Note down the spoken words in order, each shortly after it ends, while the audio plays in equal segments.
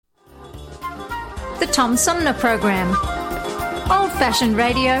The Tom Sumner Program. Old-fashioned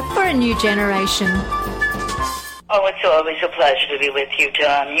radio for a new generation. Oh, it's always a pleasure to be with you,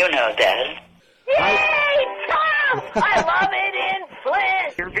 Tom. You know that. Yay, Tom! I love it in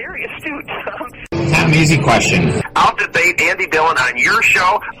Flint! You're very astute, Tom. Tom, easy question. I'll debate Andy Dillon on your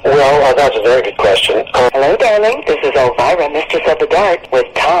show. Well, that's a very good question. Hello, darling. This is Elvira, Mistress of the Dark, with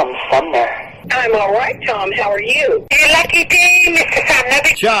Tom Sumner. I'm all right, Tom. How are you? You lucky day, Mr. Sumner.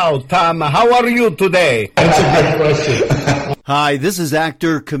 Ciao, Tom. How are you today? That's a good question. Hi, this is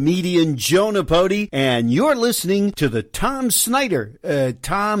actor, comedian Joe Napodi, and you're listening to the Tom Smothers.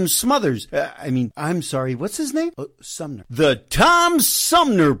 I'm sorry, what's his name? Sumner. The Tom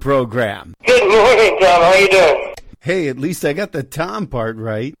Sumner Program. Good morning, Tom. How you doing? Hey, at least I got the Tom part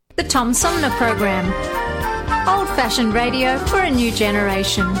right. The Tom Sumner Program. Old-fashioned radio for a new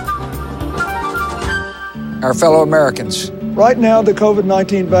generation. Our fellow Americans. Right now, the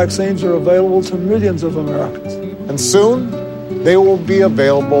COVID-19 vaccines are available to millions of Americans. And soon, they will be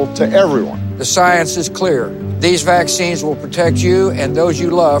available to everyone. The science is clear. These vaccines will protect you and those you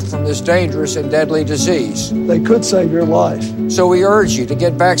love from this dangerous and deadly disease. They could save your life. So we urge you to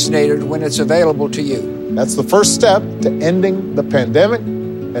get vaccinated when it's available to you. That's the first step to ending the pandemic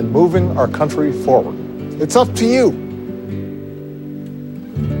and moving our country forward. It's up to you.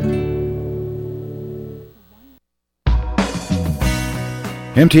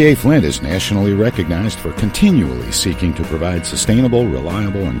 MTA Flint is nationally recognized for continually seeking to provide sustainable,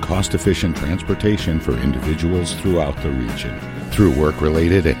 reliable, and cost-efficient transportation for individuals throughout the region. Through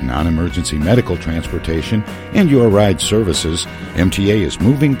work-related and non-emergency medical transportation and Your Ride services, MTA is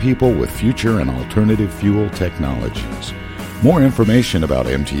moving people with future and alternative fuel technologies. More information about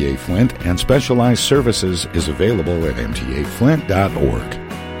MTA Flint and specialized services is available at mtaflint.org.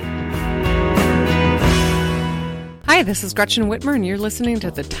 Hi, this is Gretchen Whitmer, and you're listening to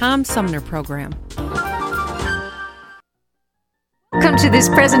the Tom Sumner Program. Welcome to this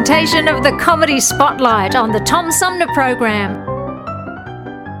presentation of the Comedy Spotlight on the Tom Sumner Program.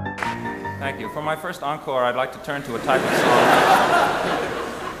 Thank you. For my first encore, I'd like to turn to a type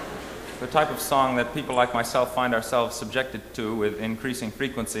of song that people like myself find ourselves subjected to with increasing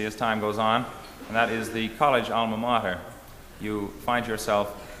frequency as time goes on, and that is the college alma mater. You find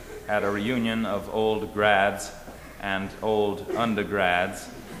yourself at a reunion of old grads and old undergrads,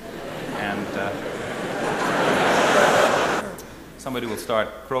 and somebody will start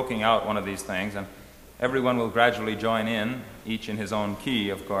croaking out one of these things, and everyone will gradually join in, each in his own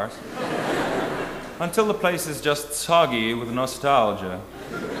key, of course, until the place is just soggy with nostalgia.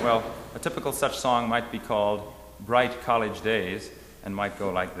 Well, a typical such song might be called Bright College Days, and might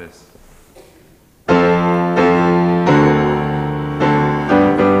go like this.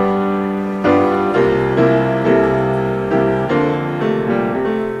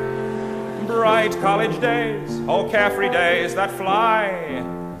 College days, oh carefree days that fly,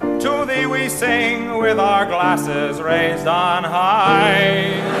 to thee we sing with our glasses raised on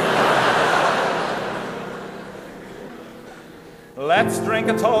high. Let's drink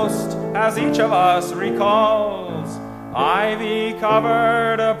a toast as each of us recalls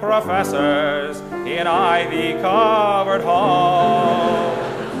ivy-covered professors in ivy-covered halls.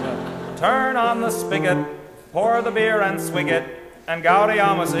 Turn on the spigot, pour the beer and swig it, and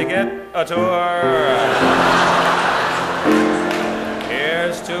gaudiamus get a tour.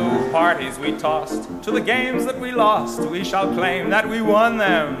 Here's to parties we tossed, to the games that we lost. We shall claim that we won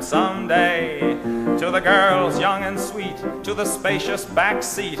them someday. To the girls young and sweet, to the spacious back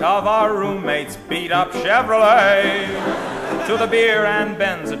seat of our roommate's beat-up Chevrolet. To the beer and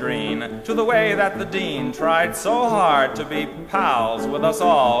Benzedrine, to the way that the dean tried so hard to be pals with us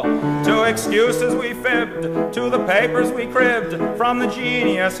all. To excuses we fibbed, to the papers we cribbed from the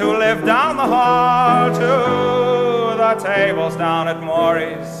genius who lived down the hall. To the tables down at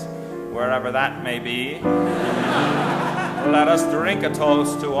Maury's, wherever that may be. Let us drink a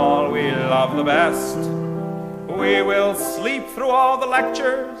toast to all we love the best. We will sleep through all the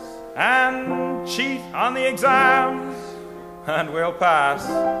lectures and cheat on the exams, and we'll pass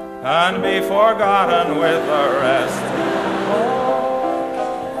and be forgotten with the rest.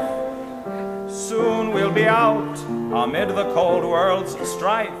 Soon we'll be out amid the cold world's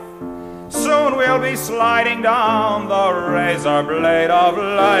strife. Soon we'll be sliding down the razor blade of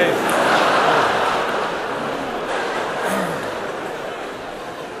life.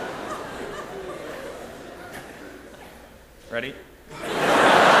 Ready?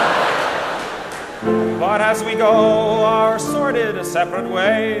 But as we go our sordid separate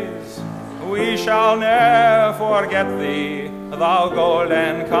ways, we shall ne'er forget thee, thou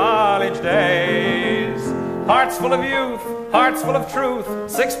golden college days. Hearts full of youth, hearts full of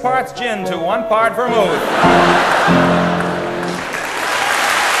truth, 6 parts gin to 1 part vermouth.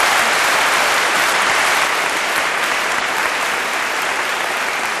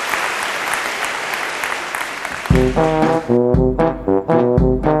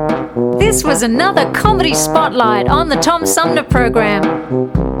 This was another Comedy Spotlight on the Tom Sumner Program.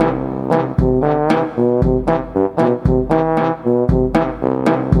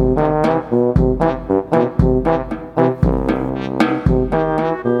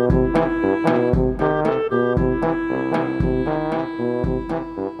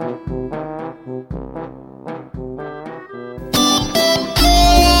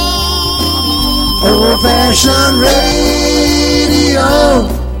 Old-fashioned radio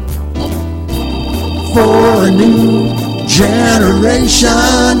for a new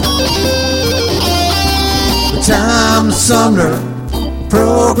generation. The Tom Sumner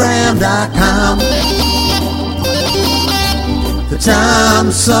Program.com. The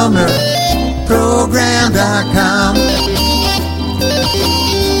Tom Sumner Program.com.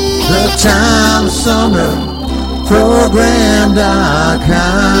 The Tom Sumner Program.com.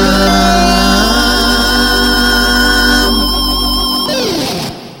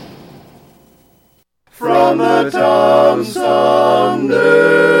 From the Tom Sumner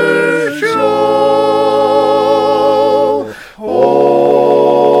Show. Oh,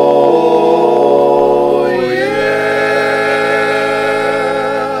 yeah.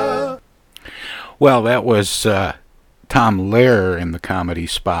 Well, that was Tom Lehrer in the Comedy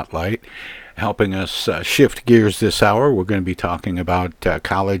Spotlight, helping us shift gears this hour. We're going to be talking about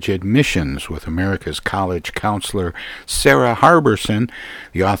college admissions with America's college counselor, Sara Harberson,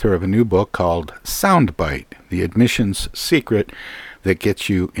 the author of a new book called Soundbite, The Admissions Secret That Gets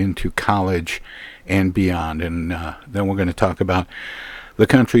You into College and Beyond. And then we're going to talk about the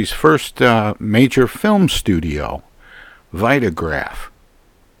country's first major film studio, Vitagraph,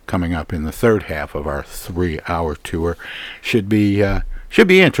 coming up in the third half of our 3-hour tour. Should be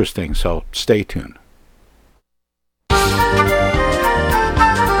interesting, so stay tuned.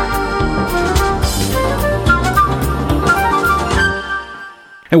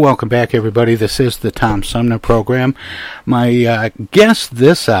 And welcome back, everybody. This is the Tom Sumner Program. My guest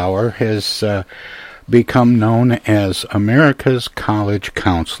this hour has become known as America's College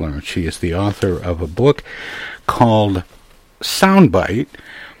Counselor. She is the author of a book called Soundbite.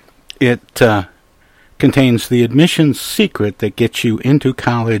 It contains the admissions secret that gets you into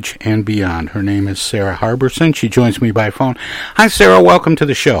college and beyond. Her name is Sara Harberson. She joins me by phone. Hi, Sara. Welcome to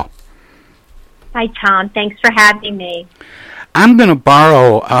the show. Hi, Tom. Thanks for having me. I'm going to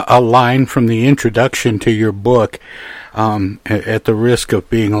borrow a line from the introduction to your book, at the risk of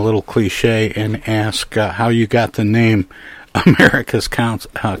being a little cliche, and ask how you got the name America's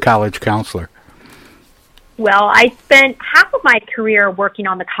College Counselor. Well, I spent half of my career working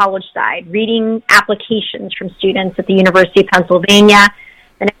on the college side, reading applications from students at the University of Pennsylvania.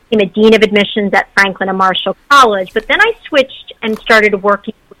 Then I became a dean of admissions at Franklin and Marshall College. But then I switched and started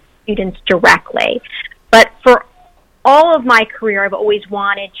working with students directly. But for all of my career, I've always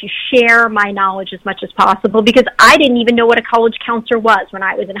wanted to share my knowledge as much as possible because I didn't even know what a college counselor was when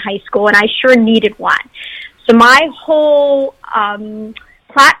I was in high school, and I sure needed one. So my whole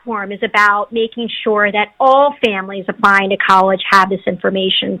platform is about making sure that all families applying to college have this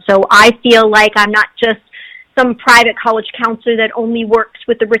information. So I feel like I'm not just some private college counselor that only works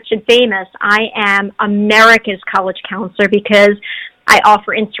with the rich and famous. I am America's college counselor because I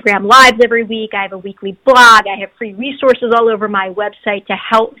offer Instagram Lives every week. I have a weekly blog. I have free resources all over my website to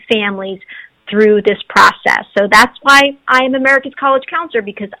help families through this process. So that's why I am America's college counselor,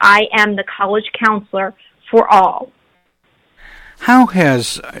 because I am the college counselor for all. How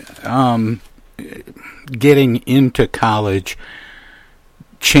has getting into college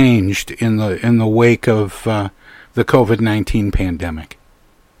changed in the wake of the COVID-19 pandemic?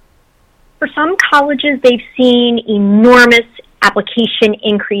 For some colleges, they've seen enormous application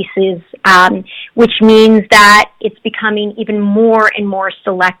increases, which means that it's becoming even more and more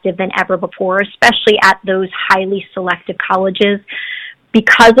selective than ever before, especially at those highly selective colleges.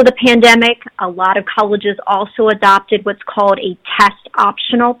 Because of the pandemic, a lot of colleges also adopted what's called a test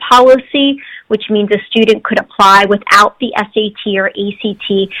optional policy, which means a student could apply without the SAT or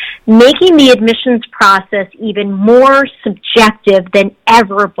ACT, making the admissions process even more subjective than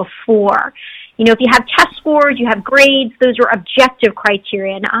ever before. You know, if you have test scores, you have grades, those are objective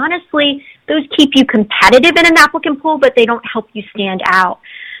criteria. And honestly, those keep you competitive in an applicant pool, but they don't help you stand out.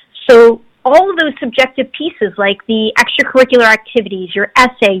 So all of those subjective pieces, like the extracurricular activities, your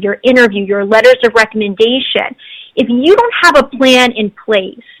essay, your interview, your letters of recommendation, if you don't have a plan in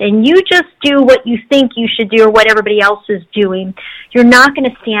place and you just do what you think you should do or what everybody else is doing, you're not going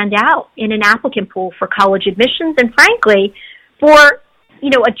to stand out in an applicant pool for college admissions and, frankly, for,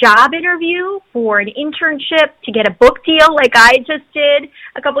 a job interview, for an internship, to get a book deal like I just did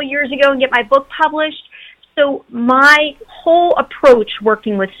a couple of years ago and get my book published. So my whole approach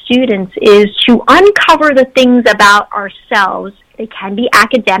working with students is to uncover the things about ourselves. They can be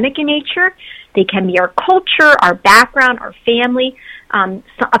academic in nature. They can be our culture, our background, our family,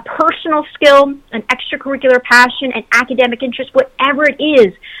 a personal skill, an extracurricular passion, an academic interest, whatever it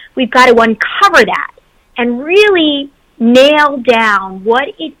is. We've got to uncover that and really nail down what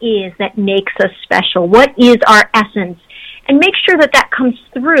it is that makes us special, what is our essence, and make sure that that comes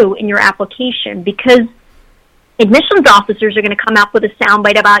through in your application, because admissions officers are going to come up with a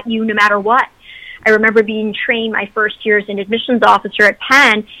soundbite about you no matter what. I remember being trained my first year as an admissions officer at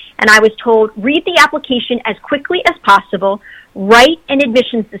Penn, and I was told, read the application as quickly as possible, write an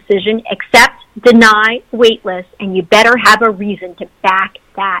admissions decision, accept, deny, waitlist, and you better have a reason to back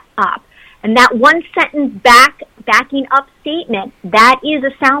that up. And that one sentence backing up statement, that is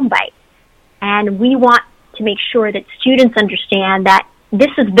a soundbite. And we want to make sure that students understand that this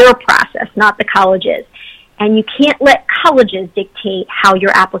is their process, not the college's. And you can't let colleges dictate how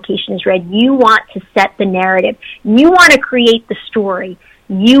your application is read. You want to set the narrative. You want to create the story.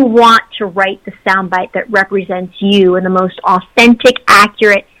 You want to write the soundbite that represents you in the most authentic,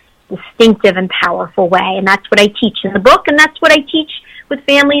 accurate, distinctive, and powerful way. And that's what I teach in the book, and that's what I teach with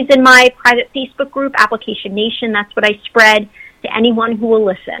families in my private Facebook group, Application Nation. That's what I spread to anyone who will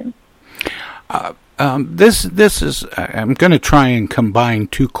listen. This is, I'm going to try and combine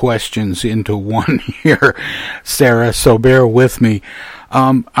two questions into one here, Sara, so bear with me.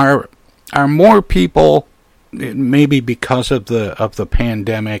 Are more people, maybe because of the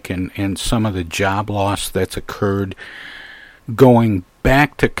pandemic and some of the job loss that's occurred, going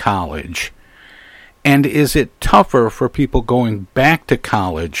back to college? And is it tougher for people going back to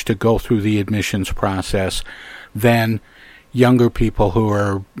college to go through the admissions process than younger people who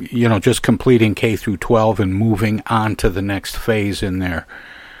are, just completing K through 12 and moving on to the next phase in their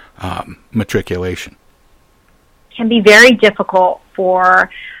matriculation? It can be very difficult for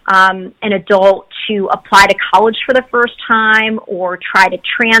an adult to apply to college for the first time or try to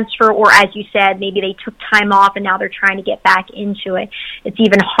transfer, or as you said, maybe they took time off and now they're trying to get back into it. It's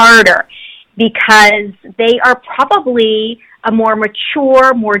even harder because they are probably a more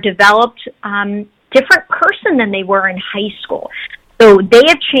mature, more developed, different person than they were in high school. So they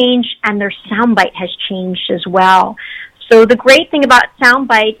have changed and their soundbite has changed as well. So the great thing about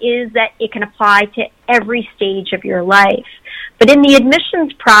soundbite is that it can apply to every stage of your life. But in the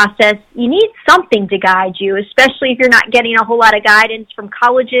admissions process, you need something to guide you, especially if you're not getting a whole lot of guidance from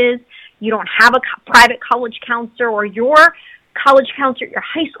colleges, you don't have a private college counselor, or your college counselor at your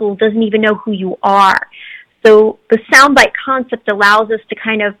high school doesn't even know who you are. So the soundbite concept allows us to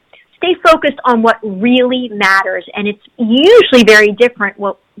kind of stay focused on what really matters, and it's usually very different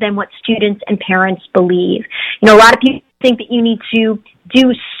than what students and parents believe. A lot of people think that you need to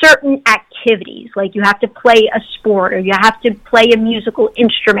do certain activities, like you have to play a sport, or you have to play a musical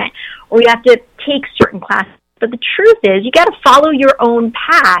instrument, or you have to take certain classes. But the truth is, you got to follow your own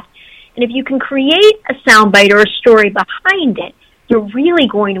path, and if you can create a soundbite or a story behind it, you're really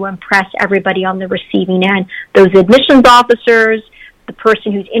going to impress everybody on the receiving end. Those admissions officers, the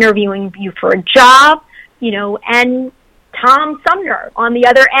person who's interviewing you for a job, and Tom Sumner on the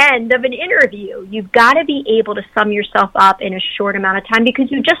other end of an interview. You've got to be able to sum yourself up in a short amount of time,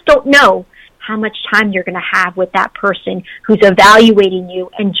 because you just don't know how much time you're going to have with that person who's evaluating you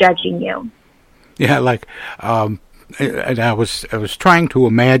and judging you. Yeah, and I was trying to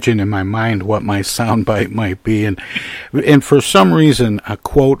imagine in my mind what my soundbite might be, and for some reason a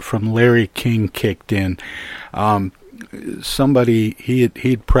quote from Larry King kicked in. Somebody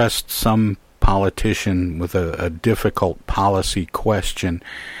he'd pressed some politician with a difficult policy question,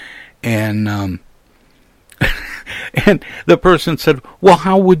 and and the person said, "Well,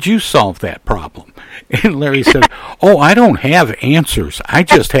 how would you solve that problem?" And Larry said, "Oh, I don't have answers. I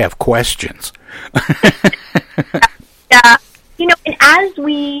just have questions." Yeah, and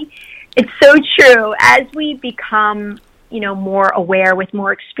it's so true, as we become, more aware with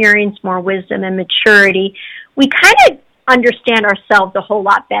more experience, more wisdom and maturity, we kind of understand ourselves a whole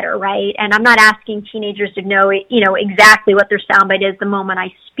lot better, right? And I'm not asking teenagers to know, exactly what their soundbite is the moment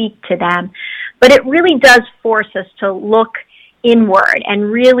I speak to them, but it really does force us to look inward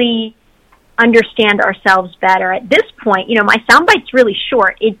and really understand ourselves better. At this point, my soundbite's really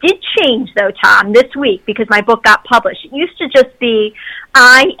short. It did change, though, Tom, this week, because my book got published. It used to just be,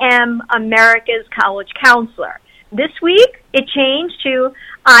 I am America's college counselor. this week, it changed to,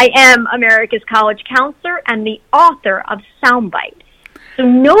 I am America's college counselor and the author of Soundbite. So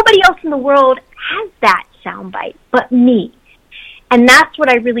nobody else in the world has that soundbite but me. And that's what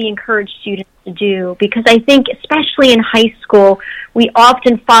I really encourage students to do, because I think, especially in high school, we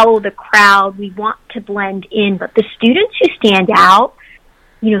often follow the crowd. We want to blend in. But the students who stand out,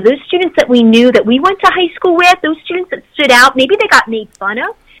 you know, those students that we knew that we went to high school with, those students that stood out, maybe they got made fun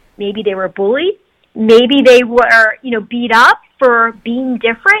of, maybe they were bullied, maybe they were, you know, beat up for being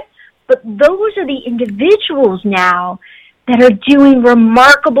different. But those are the individuals now that are doing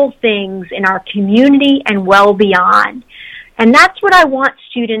remarkable things in our community and well beyond. And that's what I want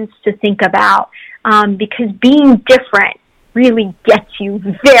students to think about, because being different really gets you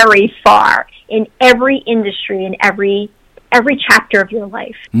very far in every industry and every chapter of your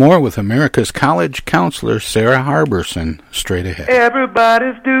life. More with America's college counselor, Sara Harberson, straight ahead.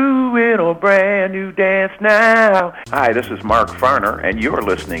 Everybody's doing a brand new dance now. Hi, this is Mark Farner, and you're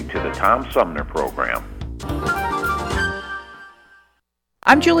listening to the Tom Sumner Program.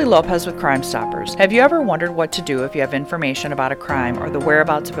 I'm Julie Lopez with Crime Stoppers. Have you ever wondered what to do if you have information about a crime or the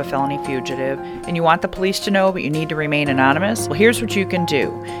whereabouts of a felony fugitive and you want the police to know but you need to remain anonymous? Well, here's what you can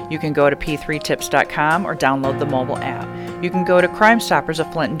do. You can go to p3tips.com or download the mobile app. You can go to Crime Stoppers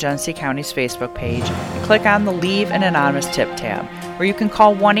of Flint and Genesee County's Facebook page and click on the Leave an Anonymous Tip tab, or you can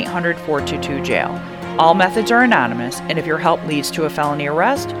call 1-800-422-JAIL. All methods are anonymous, and if your help leads to a felony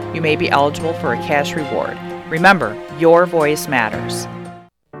arrest, you may be eligible for a cash reward. Remember, your voice matters.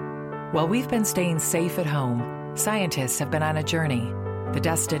 While we've been staying safe at home, scientists have been on a journey. The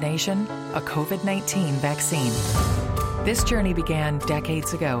destination, a COVID-19 vaccine. This journey began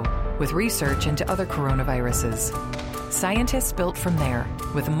decades ago with research into other coronaviruses. Scientists built from there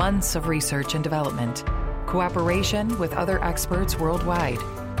with months of research and development, cooperation with other experts worldwide,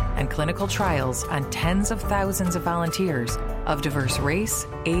 and clinical trials on tens of thousands of volunteers of diverse race,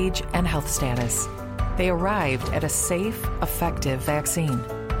 age, and health status. They arrived at a safe, effective vaccine,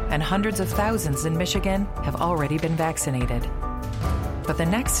 and hundreds of thousands in Michigan have already been vaccinated. But the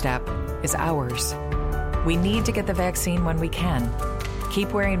next step is ours. We need to get the vaccine when we can.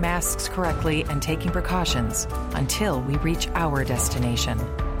 Keep wearing masks correctly and taking precautions until we reach our destination,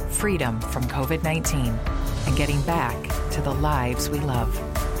 freedom from COVID-19, and getting back to the lives we love.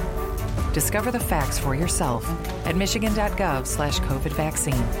 Discover the facts for yourself at michigan.gov/COVID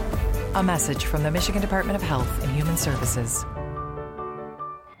vaccine. A message from the Michigan Department of Health and Human Services.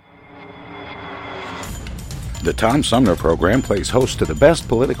 The Tom Sumner Program plays host to the best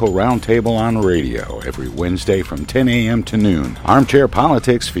political roundtable on radio every Wednesday from 10 a.m. to noon. Armchair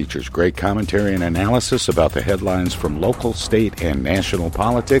Politics features great commentary and analysis about the headlines from local, state, and national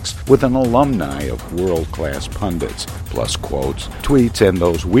politics with an alumni of world-class pundits, plus quotes, tweets, and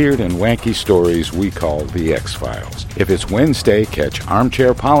those weird and wacky stories we call the X-Files. If it's Wednesday, catch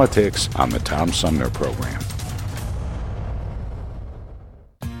Armchair Politics on the Tom Sumner Program.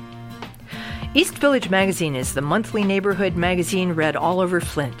 East Village Magazine is the monthly neighborhood magazine read all over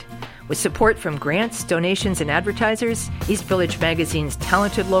Flint. With support from grants, donations, and advertisers, East Village Magazine's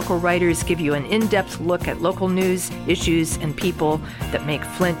talented local writers give you an in-depth look at local news, issues, and people that make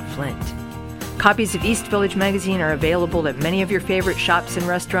Flint, Flint. Copies of East Village Magazine are available at many of your favorite shops and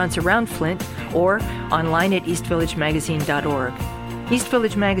restaurants around Flint or online at eastvillagemagazine.org. East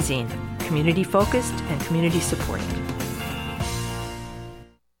Village Magazine, community-focused and community-supported.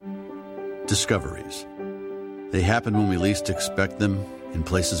 Discoveries. They happen when we least expect them, in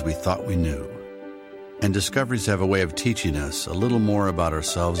places we thought we knew. And discoveries have a way of teaching us a little more about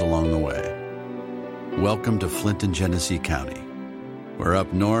ourselves along the way. Welcome to Flint and Genesee County, where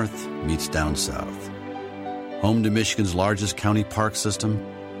up north meets down south. Home to Michigan's largest county park system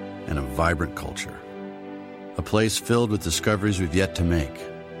and a vibrant culture. A place filled with discoveries we've yet to make,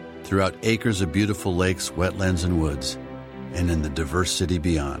 throughout acres of beautiful lakes, wetlands, and woods, and in the diverse city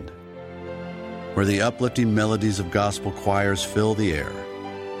beyond. Where the uplifting melodies of gospel choirs fill the air,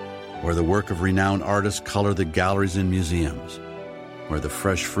 where the work of renowned artists color the galleries and museums, where the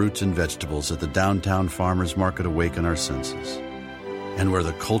fresh fruits and vegetables at the downtown farmers market awaken our senses, and where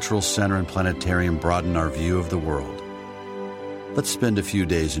the cultural center and planetarium broaden our view of the world. Let's spend a few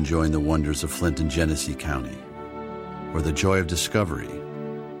days enjoying the wonders of Flint and Genesee County, where the joy of discovery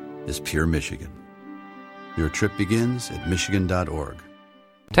is pure Michigan. Your trip begins at michigan.org.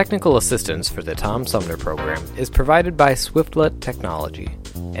 Technical assistance for the Tom Sumner Program is provided by Swiftlet Technology,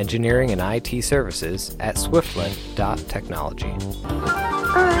 engineering and IT services at swiftlet.technology.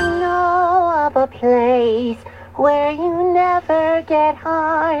 I know of a place where you never get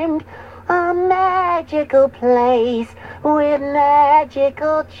harmed, a magical place with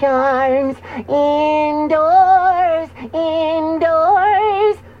magical charms. Indoors,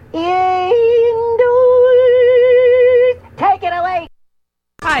 indoors, indoors. Take it away.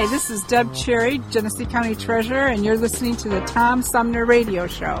 Hi, this is Deb Cherry, Genesee County Treasurer, and you're listening to the Tom Sumner Radio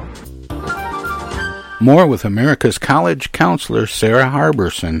Show. More with America's college counselor, Sara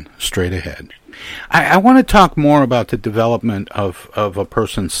Harberson, straight ahead. I want to talk more about the development of a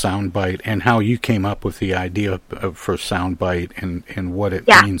person's soundbite and how you came up with the idea for soundbite and what it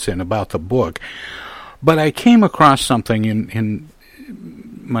means and about the book. But I came across something in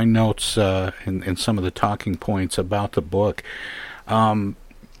my notes and some of the talking points about the book. And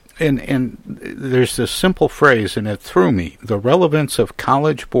there's this simple phrase, and it threw me: the relevance of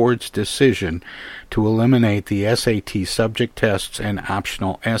College Board's decision to eliminate the SAT subject tests and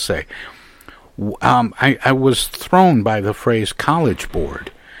optional essay. I was thrown by the phrase College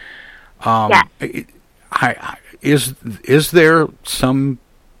Board. Is there some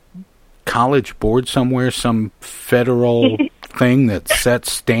college board somewhere, some federal thing that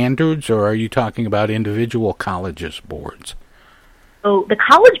sets standards, or are you talking about individual colleges' boards? So the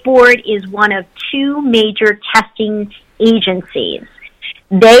College Board is one of two major testing agencies.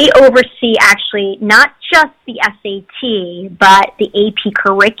 They oversee actually not just the SAT, but the AP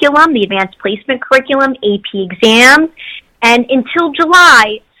curriculum, the advanced placement curriculum, AP exams, and until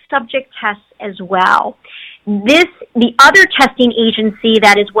July, subject tests as well. The other testing agency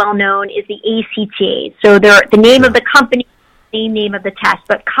that is well known is the ACT. So the name of the company, same name of the test,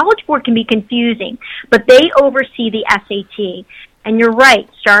 but College Board can be confusing, but they oversee the SAT. And you're right,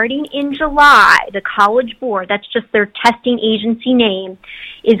 starting in July, the College Board, that's just their testing agency name,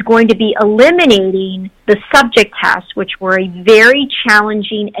 is going to be eliminating the subject tests, which were a very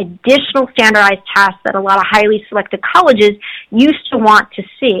challenging additional standardized test that a lot of highly selected colleges used to want to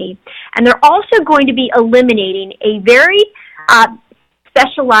see. And they're also going to be eliminating a very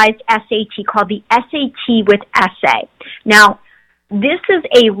specialized SAT called the SAT with Essay. Now, this is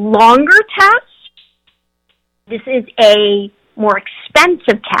a longer test. This is a more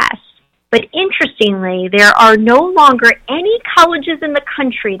expensive test, but interestingly, there are no longer any colleges in the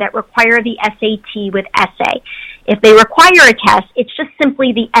country that require the SAT with essay. If they require a test, it's just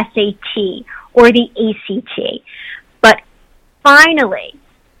simply the SAT or the ACT. But finally,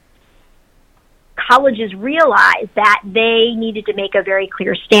 colleges realized that they needed to make a very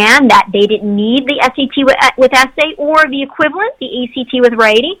clear stand that they didn't need the SAT with essay or the equivalent, the ACT with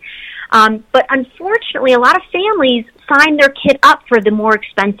writing. But unfortunately, a lot of families sign their kid up for the more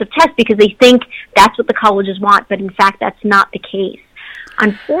expensive test because they think that's what the colleges want, but in fact, that's not the case.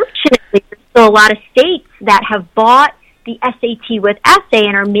 Unfortunately, there's still a lot of states that have bought the SAT with essay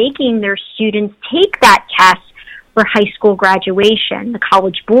and are making their students take that test for high school graduation. The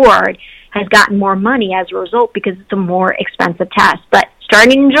College Board has gotten more money as a result because it's a more expensive test. But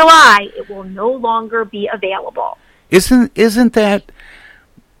starting in July, it will no longer be available. Isn't that...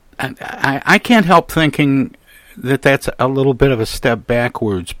 I can't help thinking that that's a little bit of a step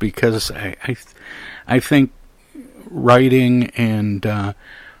backwards, because I think writing and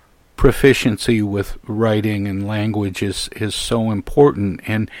proficiency with writing and language is so important,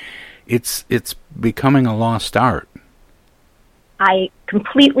 and it's becoming a lost art. I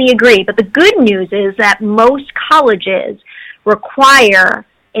completely agree, but the good news is that most colleges require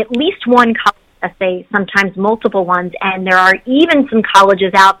at least one college essay, sometimes multiple ones, and there are even some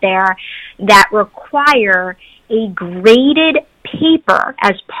colleges out there that require a graded paper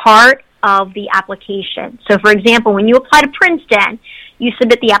as part of the application. So, for example, when you apply to Princeton, you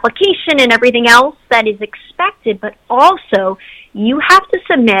submit the application and everything else that is expected, but also you have to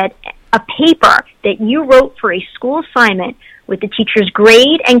submit a paper that you wrote for a school assignment with the teacher's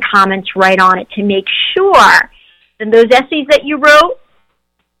grade and comments right on it to make sure that those essays that you wrote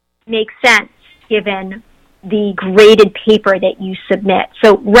make sense given the graded paper that you submit.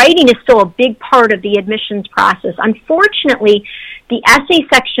 So writing is still a big part of the admissions process. Unfortunately, the essay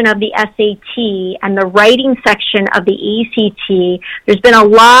section of the SAT and the writing section of the ACT, there's been a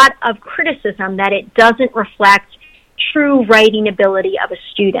lot of criticism that it doesn't reflect true writing ability of a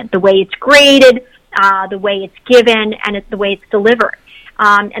student, the way it's graded, the way it's given, and the way it's delivered.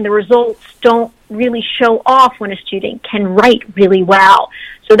 And the results don't really show off when a student can write really well.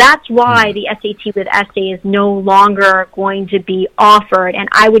 So that's why the SAT with essay is no longer going to be offered. And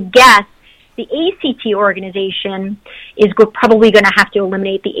I would guess the ACT organization is probably going to have to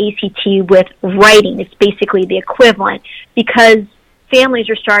eliminate the ACT with writing. It's basically the equivalent, because families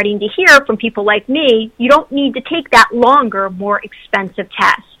are starting to hear from people like me, you don't need to take that longer, more expensive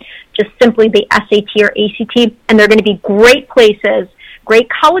test. Just simply the SAT or ACT, and they're going to be great great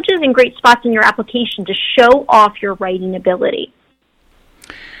colleges and great spots in your application to show off your writing ability.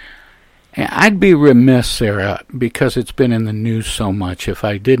 I'd be remiss, Sarah, because it's been in the news so much, if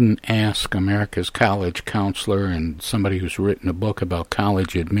I didn't ask America's college counselor and somebody who's written a book about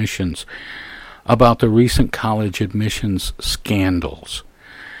college admissions about the recent college admissions scandals.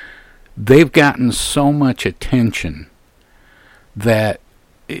 They've gotten so much attention that,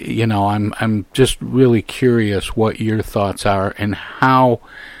 you know, I'm just really curious what your thoughts are and how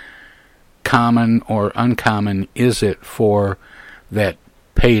common or uncommon is it for that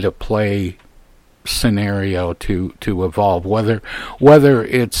pay-to-play scenario to evolve, whether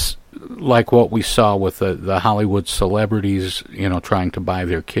it's like what we saw with the Hollywood celebrities, you know, trying to buy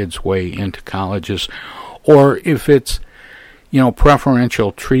their kids' way into colleges, or if it's, you know,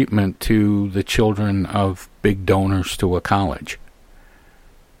 preferential treatment to the children of big donors to a college.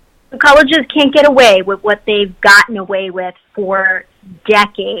 Colleges can't get away with what they've gotten away with for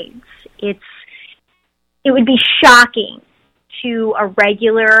decades. It would be shocking to a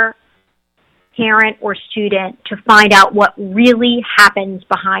regular parent or student to find out what really happens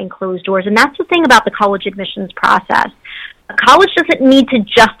behind closed doors. And that's the thing about the college admissions process. A college doesn't need to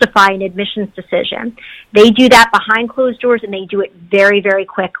justify an admissions decision. They do that behind closed doors, and they do it very, very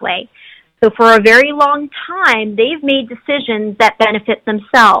quickly. So for a very long time, they've made decisions that benefit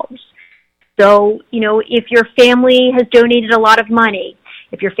themselves. So, you know, if your family has donated a lot of money,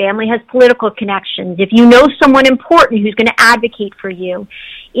 if your family has political connections, if you know someone important who's going to advocate for you,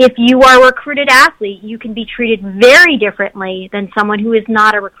 if you are a recruited athlete, you can be treated very differently than someone who is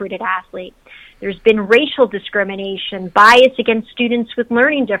not a recruited athlete. There's been racial discrimination, bias against students with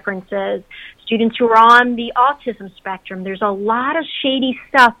learning differences, students who are on the autism spectrum. There's a lot of shady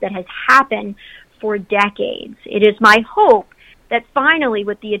stuff that has happened for decades. It is my hope that finally,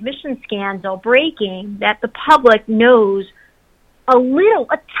 with the admission scandal breaking, that the public knows a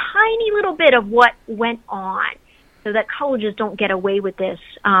tiny little bit of what went on, so that colleges don't get away with this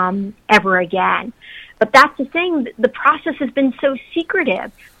ever again. But that's the thing, the process has been so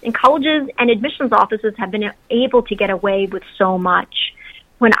secretive, and colleges and admissions offices have been able to get away with so much.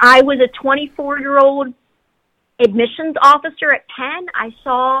 When I was a 24-year-old admissions officer at Penn, I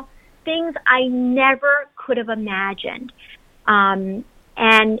saw things I never could have imagined.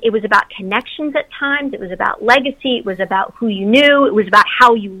 And it was about connections at times. It was about legacy. It was about who you knew. It was about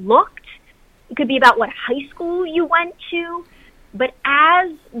how you looked. It could be about what high school you went to. But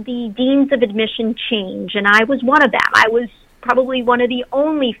as the deans of admission change, and I was one of them, I was probably one of the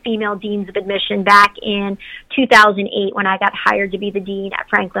only female deans of admission back in 2008 when I got hired to be the dean at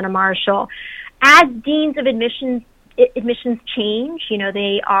Franklin and Marshall. As deans of admissions change, you know,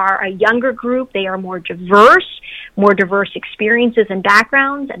 they are a younger group, they are more diverse experiences and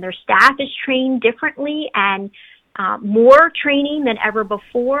backgrounds, and their staff is trained differently and more training than ever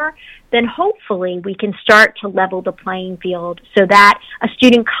before, then hopefully we can start to level the playing field so that a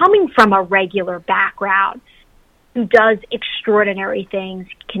student coming from a regular background who does extraordinary things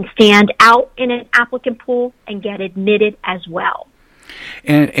can stand out in an applicant pool and get admitted as well.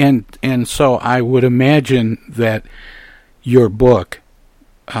 And so I would imagine that your book,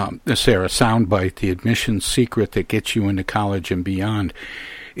 Sarah, Soundbite, The Admissions Secret That Gets You into College and Beyond,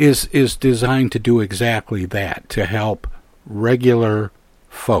 is designed to do exactly that, to help regular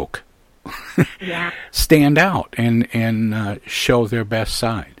folk stand out and show their best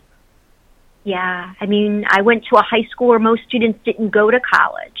side. Yeah, I mean, I went to a high school where most students didn't go to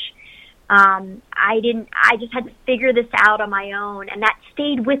college. I just had to figure this out on my own, and that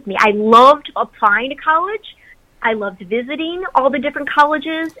stayed with me. I loved applying to college. I loved visiting all the different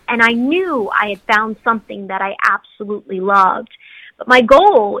colleges, and I knew I had found something that I absolutely loved. But my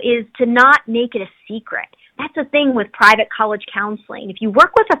goal is to not make it a secret. That's the thing with private college counseling. If you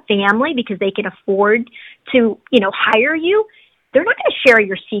work with a family because they can afford to, hire you, they're not going to share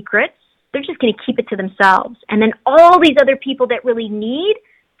your secrets. They're just going to keep it to themselves. And then all these other people that really need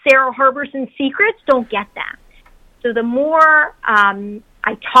Sara Harberson's secrets don't get them. So the more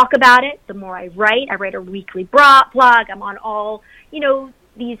I talk about it, the more I write. I write a weekly blog. I'm on all,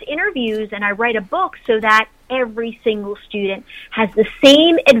 these interviews, and I write a book so that every single student has the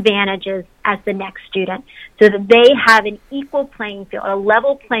same advantages as the next student, so that they have an equal playing field, a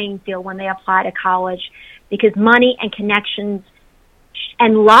level playing field when they apply to college, because money and connections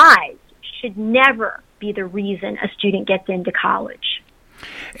and lives should never be the reason a student gets into college.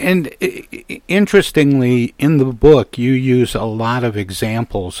 And interestingly, in the book, you use a lot of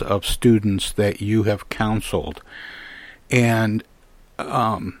examples of students that you have counseled,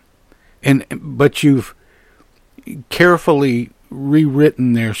 but you've carefully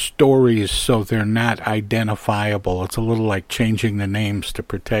rewritten their stories so they're not identifiable. It's a little like changing the names to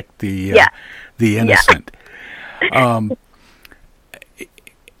protect the innocent.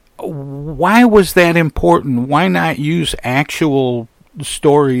 Why was that important? Why not use actual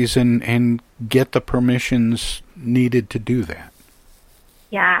stories and get the permissions needed to do that?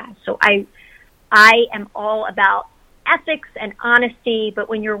 Yeah, so I am all about ethics and honesty, but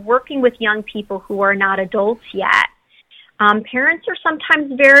when you're working with young people who are not adults yet, parents are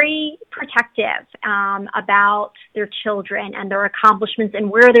sometimes very protective about their children and their accomplishments and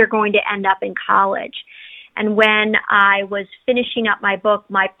where they're going to end up in college. And when I was finishing up my book,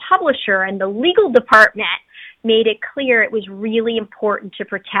 my publisher and the legal department made it clear it was really important to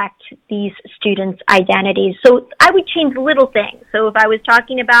protect these students' identities. So I would change little things. So if I was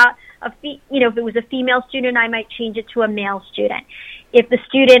talking about if it was a female student, I might change it to a male student. If the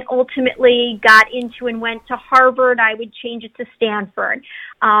student ultimately got into and went to Harvard, I would change it to Stanford.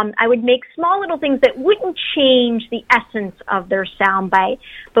 I would make small little things that wouldn't change the essence of their soundbite,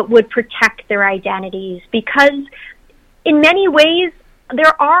 but would protect their identities. Because in many ways,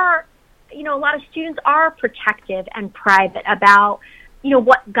 there are, a lot of students are protective and private about,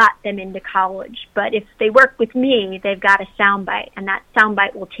 what got them into college. But if they work with me, they've got a soundbite, and that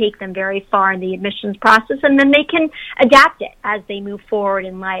soundbite will take them very far in the admissions process, and then they can adapt it as they move forward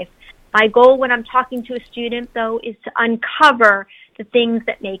in life. My goal when I'm talking to a student, though, is to uncover the things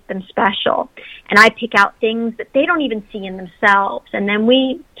that make them special. And I pick out things that they don't even see in themselves. And then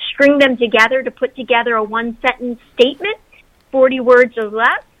we string them together to put together a one-sentence statement, 40 words or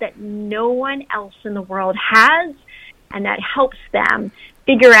less, that no one else in the world has, and that helps them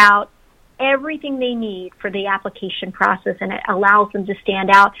figure out everything they need for the application process, and it allows them to stand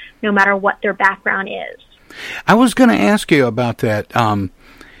out no matter what their background is. I was going to ask you about that,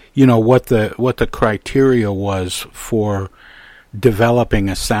 what the criteria was for developing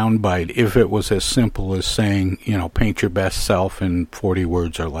a soundbite, if it was as simple as saying, paint your best self in 40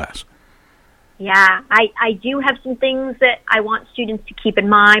 words or less. Yeah, I do have some things that I want students to keep in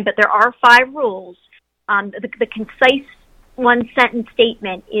mind, but there are 5 rules. The concise one-sentence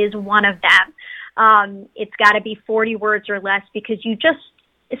statement is one of them. It's got to be 40 words or less, because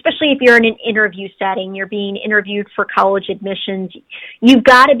especially if you're in an interview setting, you're being interviewed for college admissions, you've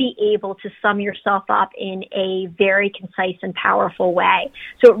got to be able to sum yourself up in a very concise and powerful way.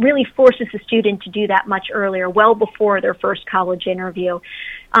 So it really forces the student to do that much earlier, well before their first college interview.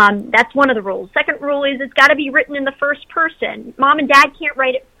 That's one of the rules. Second rule is it's got to be written in the first person. Mom and dad can't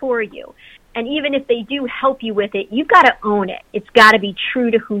write it for you. And even if they do help you with it, you've got to own it. It's got to be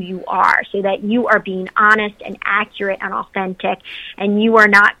true to who you are, so that you are being honest and accurate and authentic, and you are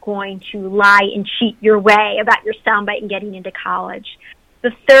not going to lie and cheat your way about your soundbite and getting into college.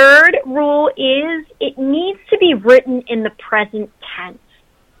 The third rule is it needs to be written in the present tense.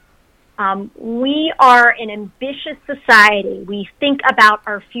 We are an ambitious society. We think about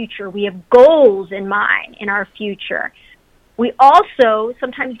our future. We have goals in mind in our future. We also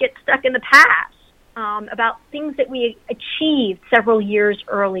sometimes get stuck in the past about things that we achieved several years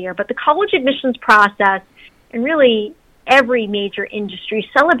earlier. But the college admissions process, and really every major industry,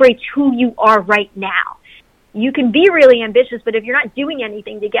 celebrates who you are right now. You can be really ambitious, but if you're not doing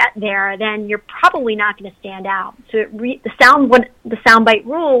anything to get there, then you're probably not going to stand out. So the soundbite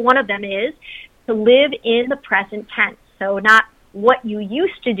rule, one of them is to live in the present tense. So not what you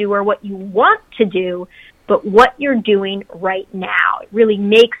used to do or what you want to do, but what you're doing right now. It really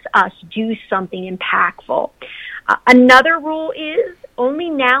makes us do something impactful. Another rule is only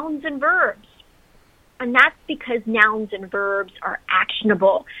nouns and verbs. And that's because nouns and verbs are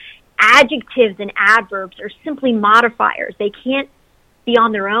actionable. Adjectives and adverbs are simply modifiers. They can't be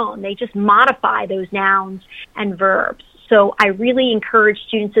on their own. They just modify those nouns and verbs. So I really encourage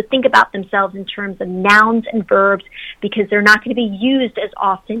students to think about themselves in terms of nouns and verbs, because they're not going to be used as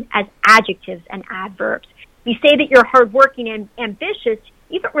often as adjectives and adverbs. If you say that you're hardworking and ambitious,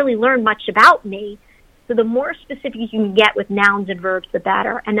 you don't really learn much about me. So the more specific you can get with nouns and verbs, the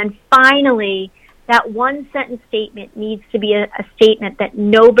better. And then finally, that one-sentence statement needs to be a statement that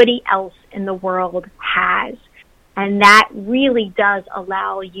nobody else in the world has. And that really does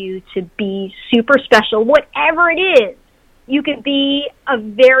allow you to be super special, whatever it is. You could be a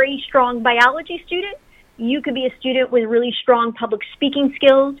very strong biology student. You could be a student with really strong public speaking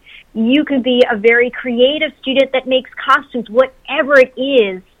skills. You could be a very creative student that makes costumes. Whatever it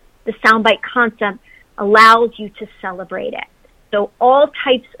is, the soundbite concept allows you to celebrate it. So all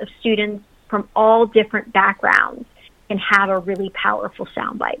types of students from all different backgrounds can have a really powerful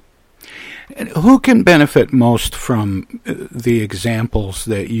soundbite. And who can benefit most from the examples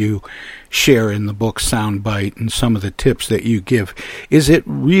that you share in the book Soundbite and some of the tips that you give? Is it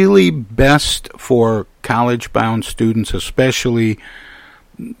really best for college-bound students, especially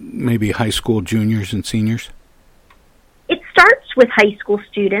maybe high school juniors and seniors? It starts with high school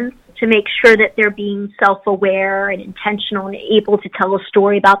students to make sure that they're being self-aware and intentional and able to tell a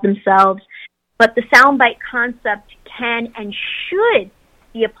story about themselves. But the soundbite concept can and should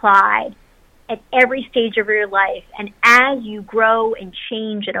be applied at every stage of your life. And as you grow and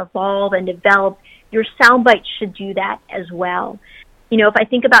change and evolve and develop, your soundbite should do that as well. You know, if I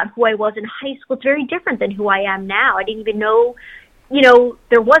think about who I was in high school, it's very different than who I am now. I didn't even know,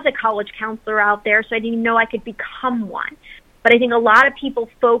 there was a college counselor out there, so I didn't even know I could become one. But I think a lot of people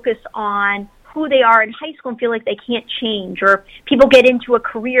focus on who they are in high school and feel like they can't change, or people get into a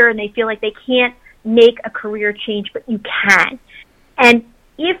career and they feel like they can't make a career change, but you can. And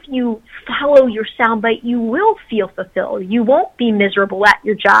if you follow your soundbite, you will feel fulfilled. You won't be miserable at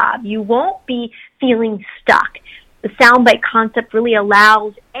your job. You won't be feeling stuck. The soundbite concept really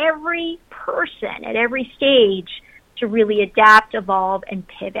allows every person at every stage to really adapt, evolve, and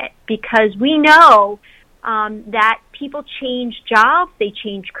pivot, because we know that people change jobs, they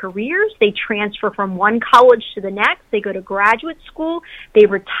change careers, they transfer from one college to the next, they go to graduate school, they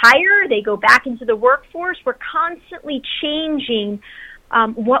retire, they go back into the workforce. We're constantly changing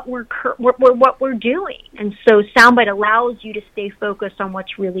what we're doing. And so Soundbite allows you to stay focused on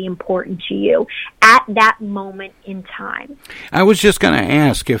what's really important to you at that moment in time. I was just going to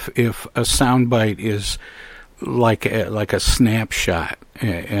ask if a soundbite is like a snapshot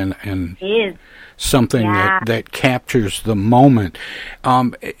and it is something that captures the moment.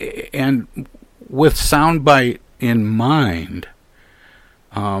 And with soundbite in mind,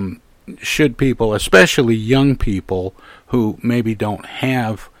 should people, especially young people who maybe don't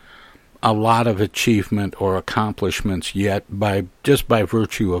have a lot of achievement or accomplishments yet by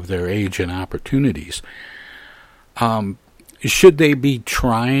virtue of their age and opportunities, should they be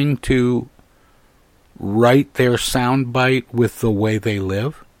trying to write their soundbite with the way they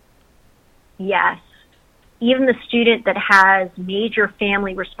live? Yes. Even the student that has major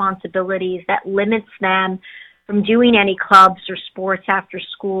family responsibilities that limits them from doing any clubs or sports after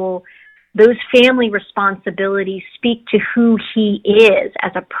school, those family responsibilities speak to who he is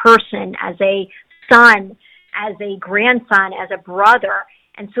as a person, as a son, as a grandson, as a brother.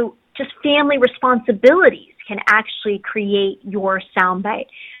 And so just family responsibilities can actually create your soundbite.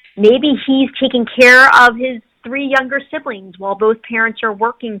 Maybe he's taking care of his 3 younger siblings while both parents are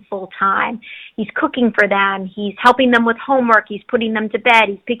working full-time. He's cooking for them. He's helping them with homework. He's putting them to bed.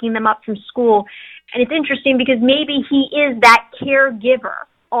 He's picking them up from school. And it's interesting because maybe he is that caregiver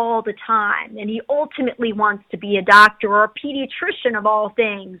all the time, and he ultimately wants to be a doctor or a pediatrician of all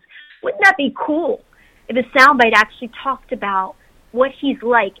things. Wouldn't that be cool if his soundbite actually talked about what he's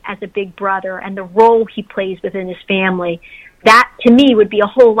like as a big brother and the role he plays within his family? That, to me, would be a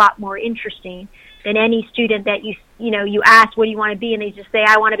whole lot more interesting than any student that you ask, what do you want to be? And they just say,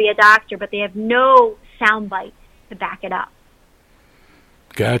 I want to be a doctor, but they have no soundbite to back it up.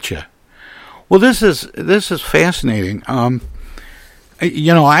 Gotcha. Well, this is fascinating.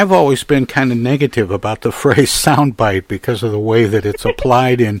 I've always been kind of negative about the phrase soundbite because of the way that it's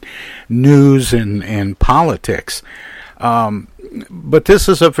applied in news and politics. But this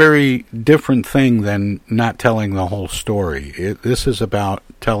is a very different thing than not telling the whole story. This is about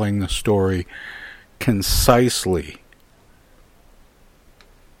telling the story concisely.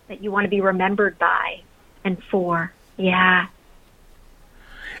 That you want to be remembered by and for. Yeah.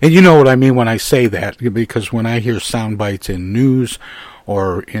 And you know what I mean when I say that, because when I hear sound bites in news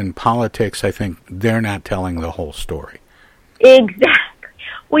or in politics, I think they're not telling the whole story. Exactly.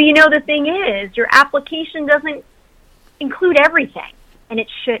 Well, the thing is, your application doesn't include everything, and it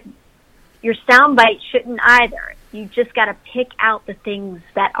shouldn't. Your soundbite shouldn't either. You just got to pick out the things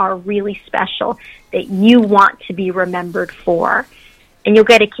that are really special that you want to be remembered for. And you'll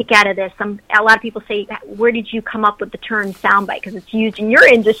get a kick out of this. A lot of people say, where did you come up with the term soundbite? Because it's used in your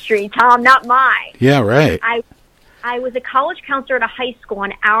industry, Tom, not mine. Yeah, right. I was a college counselor at a high school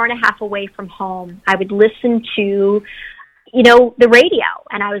an hour and a half away from home. I would listen to, the radio,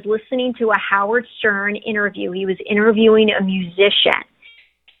 and I was listening to a Howard Stern interview. He was interviewing a musician.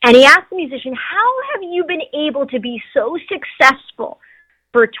 And he asked the musician, how have you been able to be so successful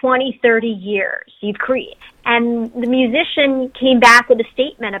for 20, 30 years? And the musician came back with a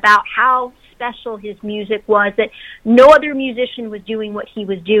statement about how special his music was, that no other musician was doing what he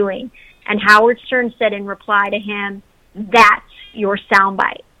was doing. And Howard Stern said in reply to him, that's your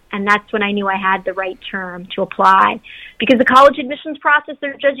soundbite. And that's when I knew I had the right term to apply. Because the college admissions process,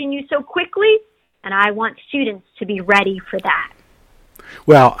 they're judging you so quickly, and I want students to be ready for that.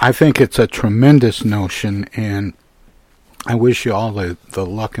 Well, I think it's a tremendous notion, and I wish you all the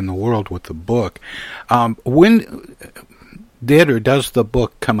luck in the world with the book. When did or does the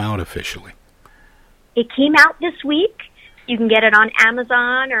book come out officially? It came out this week. You can get it on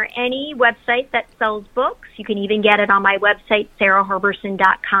Amazon or any website that sells books. You can even get it on my website,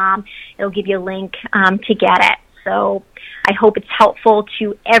 saraharberson.com. It'll give you a link to get it. So I hope it's helpful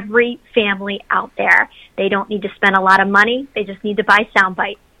to every family out there. They don't need to spend a lot of money. They just need to buy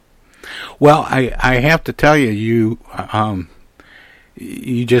soundbites. Well, I have to tell you,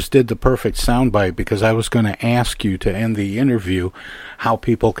 you just did the perfect soundbite, because I was going to ask you to end the interview how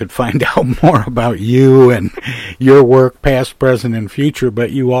people could find out more about you and your work, past, present, and future,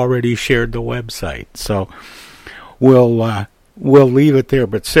 but you already shared the website. So we'll leave it there.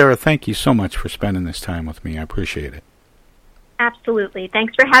 But Sara, thank you so much for spending this time with me. I appreciate it. Absolutely.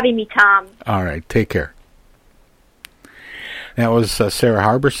 Thanks for having me, Tom. All right. Take care. That was Sara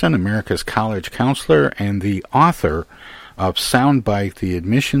Harberson, America's college counselor and the author of Soundbite, The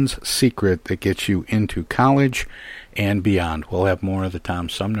Admissions Secret That Gets You Into College and Beyond. We'll have more of the Tom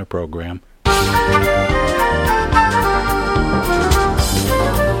Sumner program. I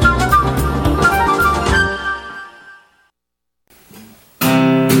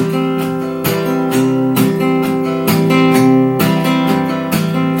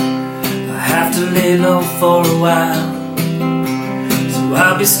have to lay low for a while, so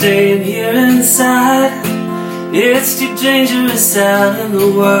I'll be staying here inside. It's too dangerous out in the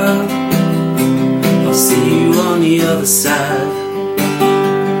world. I'll see you on the other side.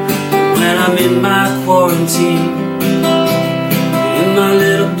 When I'm in my quarantine, in my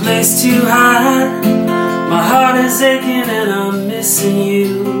little place to hide, my heart is aching and I'm missing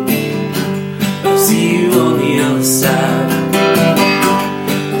you. I'll see you on the other side.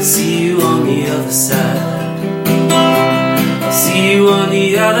 I'll see you on the other side. I'll see you on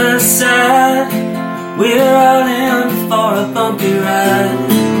the other side. We're all in for a bumpy ride.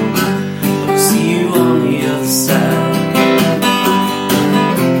 I'll see you on the other side.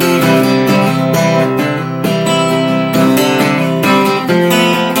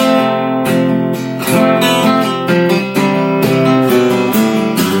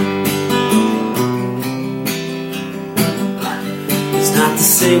 It's not the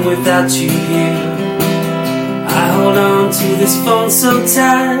same without you here. I hold on to this phone so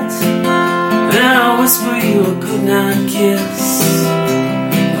tight, and I'll whisper you a goodnight kiss.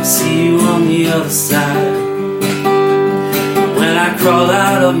 I'll see you on the other side. When I crawl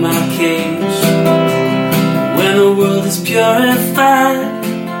out of my cage, when the world is purified,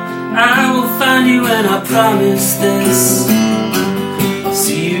 I will find you and I promise this. I'll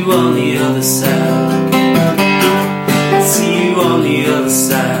see you on the other side. I'll see you on the other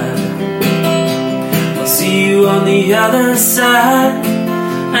side. I'll see you on the other side.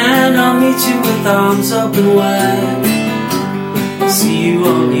 And I'll meet you with arms open wide. I'll see you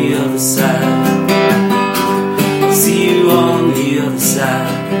on the other side. I'll see you on the other side.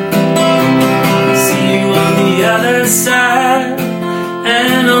 I'll see you on the other side.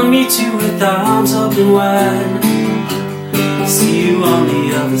 And I'll meet you with arms open wide. I'll see you on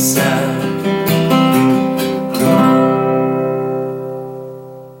the other side.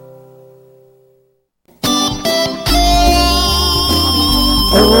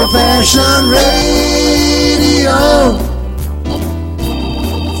 Old-fashioned radio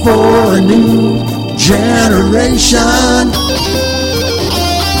for a new generation.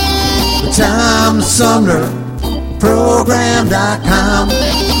 The Tom Sumner Program.com.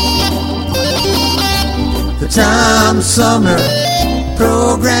 The Tom Sumner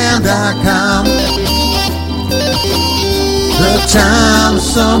Program.com. The Tom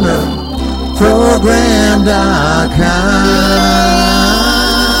Sumner Program.com.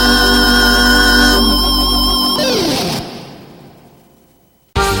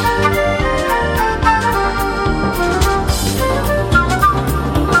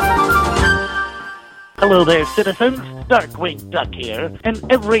 Hello there, citizens. Darkwing Duck here, and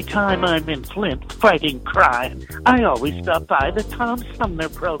every time I'm in Flint fighting crime, I always stop by the Tom Sumner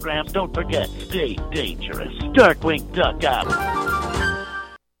program. Don't forget, stay dangerous. Darkwing Duck out.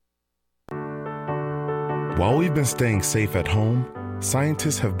 While we've been staying safe at home,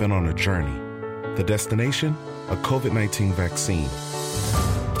 scientists have been on a journey. The destination? A COVID-19 vaccine.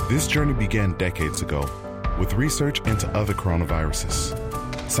 This journey began decades ago with research into other coronaviruses.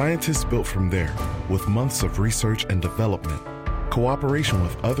 Scientists built from there with months of research and development, cooperation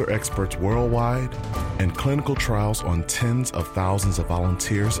with other experts worldwide, and clinical trials on tens of thousands of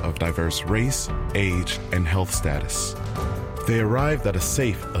volunteers of diverse race, age, and health status. They arrived at a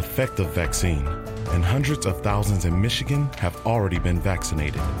safe, effective vaccine, and hundreds of thousands in Michigan have already been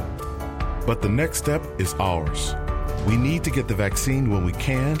vaccinated. But the next step is ours. We need to get the vaccine when we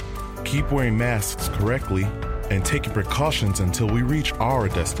can, keep wearing masks correctly, and taking precautions until we reach our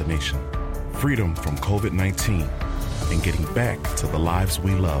destination, freedom from COVID-19, and getting back to the lives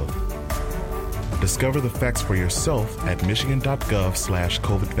we love. Discover the facts for yourself at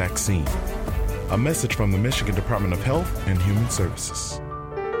michigan.gov/COVID vaccine. A message from the Michigan Department of Health and Human Services.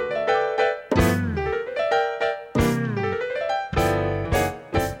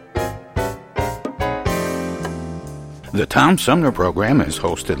 The Tom Sumner Program has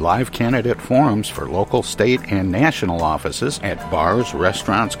hosted live candidate forums for local, state, and national offices at bars,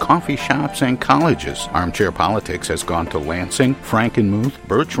 restaurants, coffee shops, and colleges. Armchair Politics has gone to Lansing, Frankenmuth,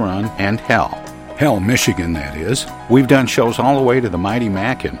 Birch Run, and Hell, Michigan, that is. We've done shows all the way to the Mighty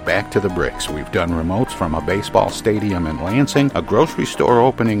Mac and back to the Bricks. We've done remotes from a baseball stadium in Lansing, a grocery store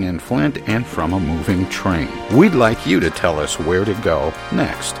opening in Flint, and from a moving train. We'd like you to tell us where to go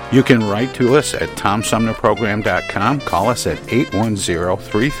next. You can write to us at TomSumnerProgram.com, call us at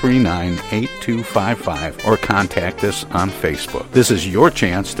 810-339-8255, or contact us on Facebook. This is your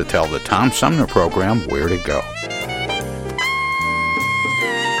chance to tell the Tom Sumner Program where to go.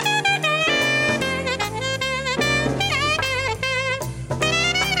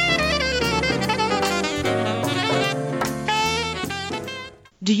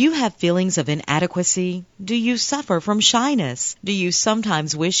 Do you have feelings of inadequacy? Do you suffer from shyness? Do you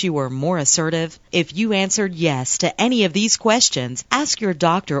sometimes wish you were more assertive? If you answered yes to any of these questions, ask your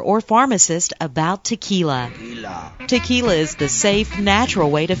doctor or pharmacist about tequila. Tequila is the safe, natural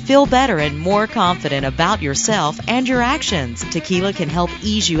way to feel better and more confident about yourself and your actions. Tequila can help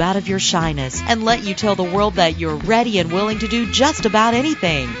ease you out of your shyness and let you tell the world that you're ready and willing to do just about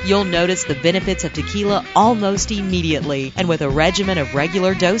anything. You'll notice the benefits of tequila almost immediately, and with a regimen of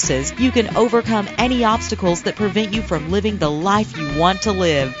regular doses, you can overcome any obstacles that prevent you from living the life you want to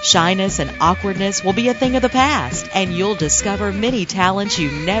live. Shyness and awkwardness will be a thing of the past, and you'll discover many talents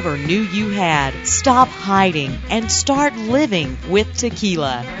you never knew you had. Stop hiding and start living with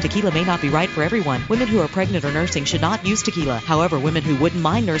tequila. Tequila may not be right for everyone. Women who are pregnant or nursing should not use tequila. However, women who wouldn't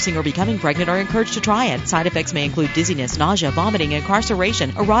mind nursing or becoming pregnant are encouraged to try it. Side effects may include dizziness, nausea, vomiting,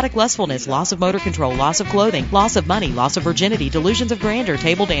 incarceration, erotic lustfulness, loss of motor control, loss of clothing, loss of money, loss of virginity, delusions of grandeur,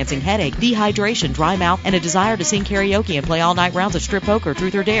 table dancing, headache, dehydration, dry mouth, and a desire to sing karaoke and play all-night rounds of strip poker,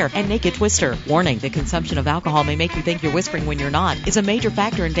 truth or dare, and naked twister. Warning, the consumption of alcohol may make you think you're whispering when you're not. It's a major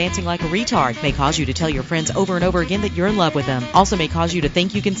factor in dancing like a retard. May cause you to tell your friends over and over again that you're in love with them. Also may cause you to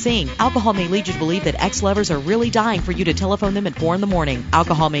think you can sing. Alcohol may lead you to believe that ex-lovers are really dying for you to telephone them at 4 in the morning.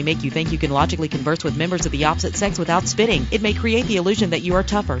 Alcohol may make you think you can logically converse with members of the opposite sex without spitting. It may create the illusion that you are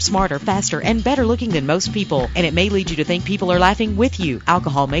tougher, smarter, faster, and better looking than most people. And it may lead you to think people are laughing with you.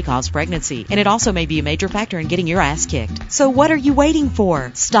 Alcohol may cause pregnancy, and it also may be a major factor in getting your ass kicked. So what are you waiting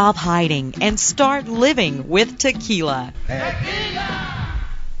for? Stop hiding and start living with tequila.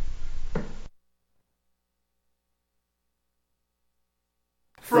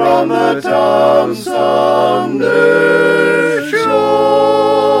 From the Tom Sumner Show.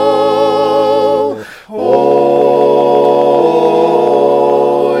 Oh,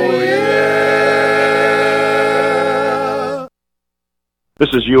 yeah.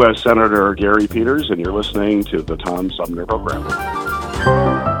 This is U.S. Senator Gary Peters, and you're listening to the Tom Sumner Program.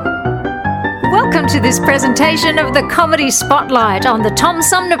 Welcome to this presentation of the Comedy Spotlight on the Tom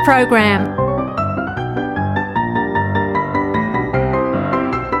Sumner Program.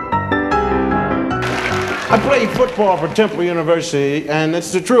 I played football for Temple University, and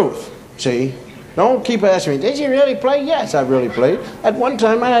it's the truth, see? Don't keep asking me, did you really play? Yes, I really played. At one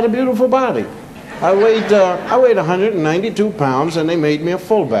time, I had a beautiful body. I weighed 192 pounds, and they made me a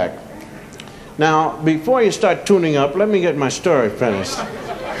fullback. Now, before you start tuning up, let me get my story finished.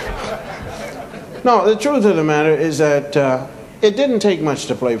 No, the truth of the matter is that it didn't take much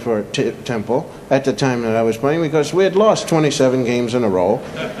to play for Temple at the time that I was playing, because we had lost 27 games in a row.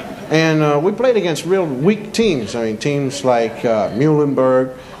 And we played against real weak teams. I mean, teams like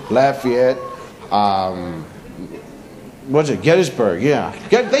Muhlenberg, Lafayette, Gettysburg, yeah.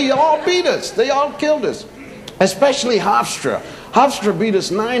 They all beat us. They all killed us. Especially Hofstra. Hofstra beat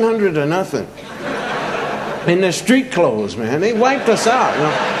us 900-0. In their street clothes, man. They wiped us out, you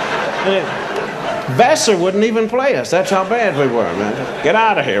know. Vassar wouldn't even play us. That's how bad we were, man. Get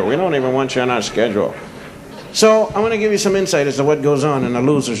out of here. We don't even want you on our schedule. So I'm going to give you some insight as to what goes on in a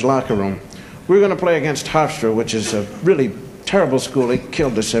loser's locker room. We're going to play against Hofstra, which is a really terrible school. They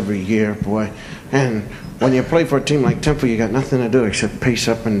killed us every year, boy. And when you play for a team like Temple, you got nothing to do except pace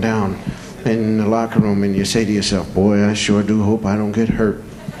up and down in the locker room, and you say to yourself, boy, I sure do hope I don't get hurt.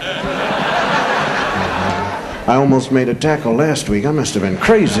 I almost made a tackle last week. I must have been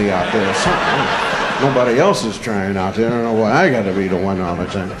crazy out there or something. Nobody else is trying out there. I don't know why I got to be the one all the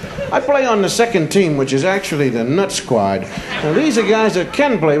time. I play on the second team, which is actually the nut squad. Now, these are guys that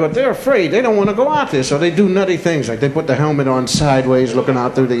can play, but they're afraid. They don't want to go out there, so they do nutty things, like they put the helmet on sideways, looking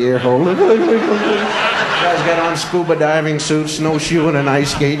out through the ear hole. Guys got on scuba diving suits, snowshoe and an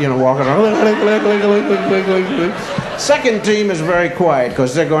ice skate, walking around. Second team is very quiet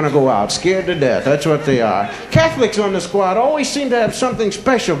because they're going to go out, scared to death. That's what they are. Catholics on the squad always seem to have something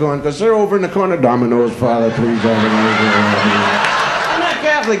special going because they're over in the corner. Dominoes, Father, please. I'm not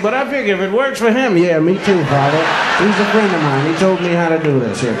Catholic, but I figure if it works for him, yeah, me too, Father. He's a friend of mine. He told me how to do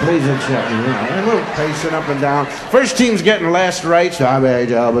this. Here, please accept me. And we're pacing up and down. First team's getting last rights.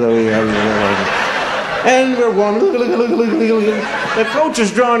 And we're going. The coach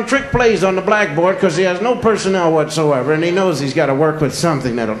is drawing trick plays on the blackboard because he has no personnel whatsoever, and he knows he's got to work with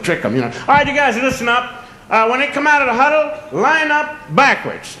something that'll trick him. All right, you guys, listen up. When they come out of the huddle, line up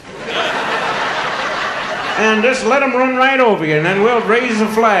backwards. And just let them run right over you, and then we'll raise the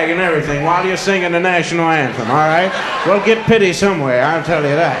flag and everything while you're singing the national anthem, all right? We'll get pity somewhere, I'll tell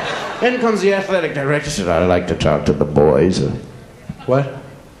you that. Then comes the athletic director, said, I'd like to talk to the boys. What?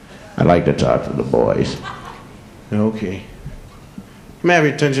 I'd like to talk to the boys. Okay. May I have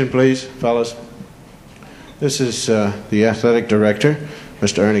your attention, please, fellas? This is the athletic director,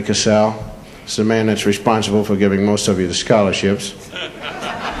 Mr. Ernie Casal. This is the man that's responsible for giving most of you the scholarships.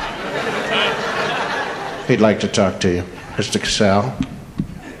 He'd like to talk to you, Mr. Casal.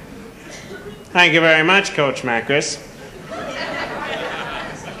 Thank you very much, Coach Macris.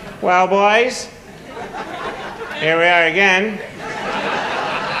 Well, boys, here we are again.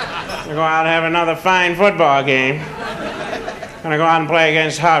 We're going out and have another fine football game. Going to go out and play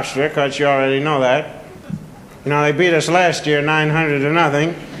against Hofstra, because you already know that. They beat us last year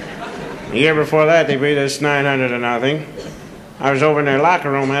 900-0. The year before that, they beat us 900-0. I was over in their locker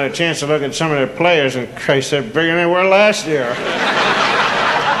room, had a chance to look at some of their players, and Christ, they're bigger than they were last year.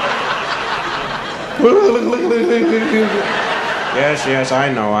 Yes, I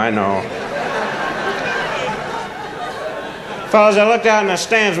know. Fellas, I looked out in the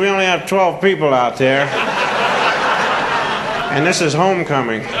stands. We only have 12 people out there. And this is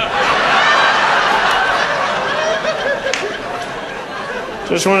homecoming.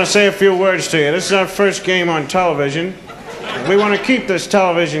 Just want to say a few words to you. This is our first game on television. We want to keep this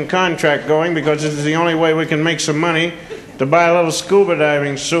television contract going because this is the only way we can make some money to buy little scuba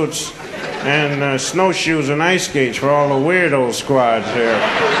diving suits and snowshoes and ice skates for all the weirdo squads here.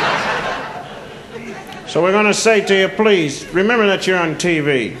 So we're going to say to you, please, remember that you're on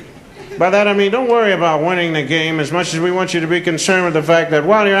TV. By that I mean, don't worry about winning the game as much as we want you to be concerned with the fact that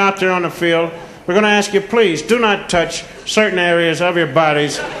while you're out there on the field, we're going to ask you, please, do not touch certain areas of your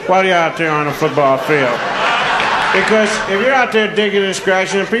bodies while you're out there on the football field. Because if you're out there digging and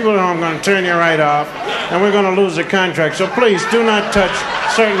scratching, people at home are going to turn you right off, and we're going to lose the contract. So please, do not touch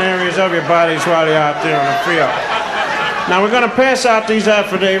certain areas of your bodies while you're out there on the field. Now, we're going to pass out these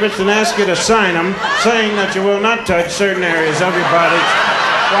affidavits and ask you to sign them, saying that you will not touch certain areas of your bodies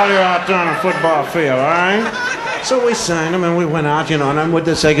while you're out there on a football field, all right? So we signed them, and we went out, and I'm with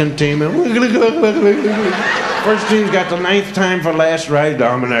the second team. And first team's got the 9th time for last right.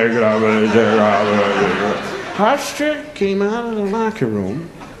 Hofstra came out of the locker room.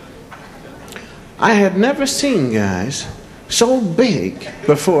 I had never seen guys so big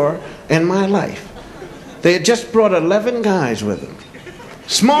before in my life. They had just brought 11 guys with them.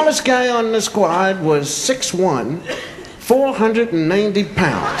 Smallest guy on the squad was 6'1", 490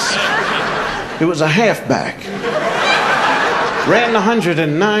 pounds. It was a halfback. Ran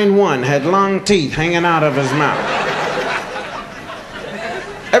 109-1, had long teeth hanging out of his mouth.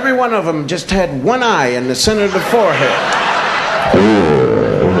 Every one of them just had one eye in the center of the forehead.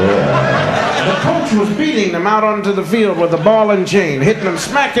 The coach was beating them out onto the field with the ball and chain, hitting them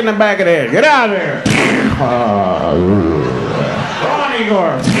smack in the back of the head. Get out of there! Go on,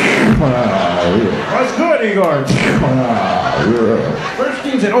 Igor! What's good, Igor? First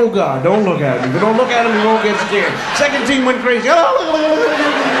team said, oh God, don't look at him. If you don't look at him, you won't get scared. Second team went crazy. Guys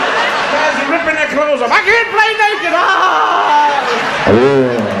are ripping their clothes off. I can't play naked!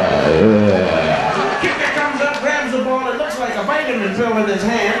 Kicker comes up, grabs the ball, it looks like a vitamin pill in his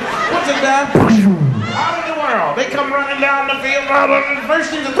hand, puts it down, out of the world. They come running down the field, the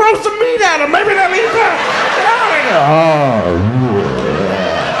first team to throw some meat at them. Maybe they'll eat that. Get out of here.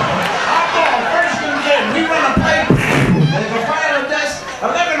 First team said, we run a play. There's a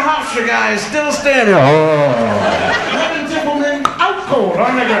stand here. One temple men out cold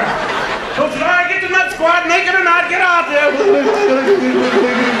on the ground. Coach said, all right, get the nut squad, naked or not, get out there.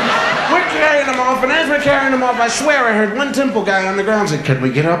 We're carrying them off, and as we're carrying them off, I swear I heard one temple guy on the ground say, can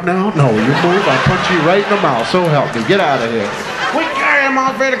we get up now? No, you move, I'll punch you right in the mouth. So help me, get out of here. We carry them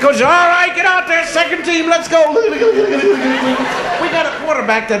off there. The coach said, all right, get out there, second team, let's go. We got a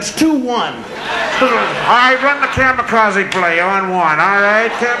quarterback that's 2-1. All right, run the kamikaze play on one. All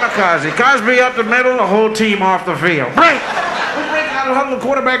right, kamikaze. Cosby up the middle, the whole team off the field. Break! We break out of the huddle, the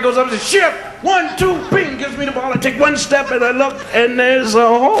quarterback goes up and says, shift! 1, 2, ping, gives me the ball. I take one step and I look, and there's a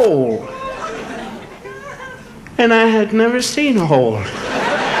hole. And I had never seen a hole.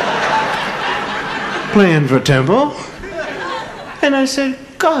 Playing for Temple. And I said,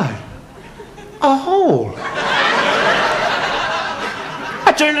 God, a hole.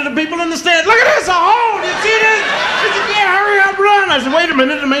 I turned to the people in the stands. Look at this, a hole. You see this? They said, yeah, hurry up, run. I said, wait a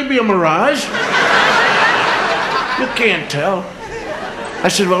minute, it may be a mirage. You can't tell. I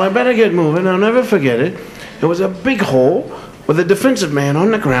said, well, I better get moving. I'll never forget it. There was a big hole with a defensive man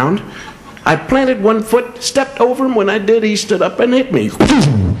on the ground. I planted one foot, stepped over him. When I did, he stood up and hit me.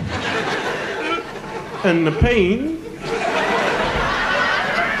 And the pain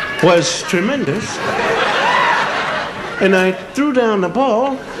was tremendous. And I threw down the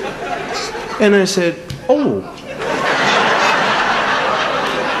ball, and I said, oh.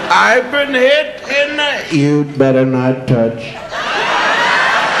 I've been hit in the... You'd better not touch.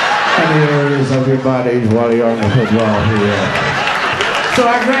 And here is everybody's while you're on the football here. So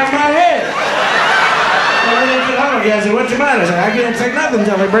I grabbed my head. And I went to the other guy. I said, what's the matter? I said, I can't say nothing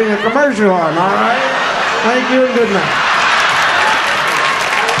until they bring a commercial on, all right? Thank you and good night.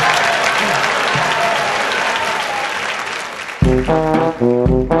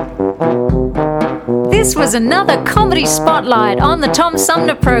 This was another comedy spotlight on the Tom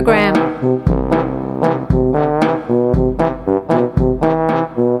Sumner program.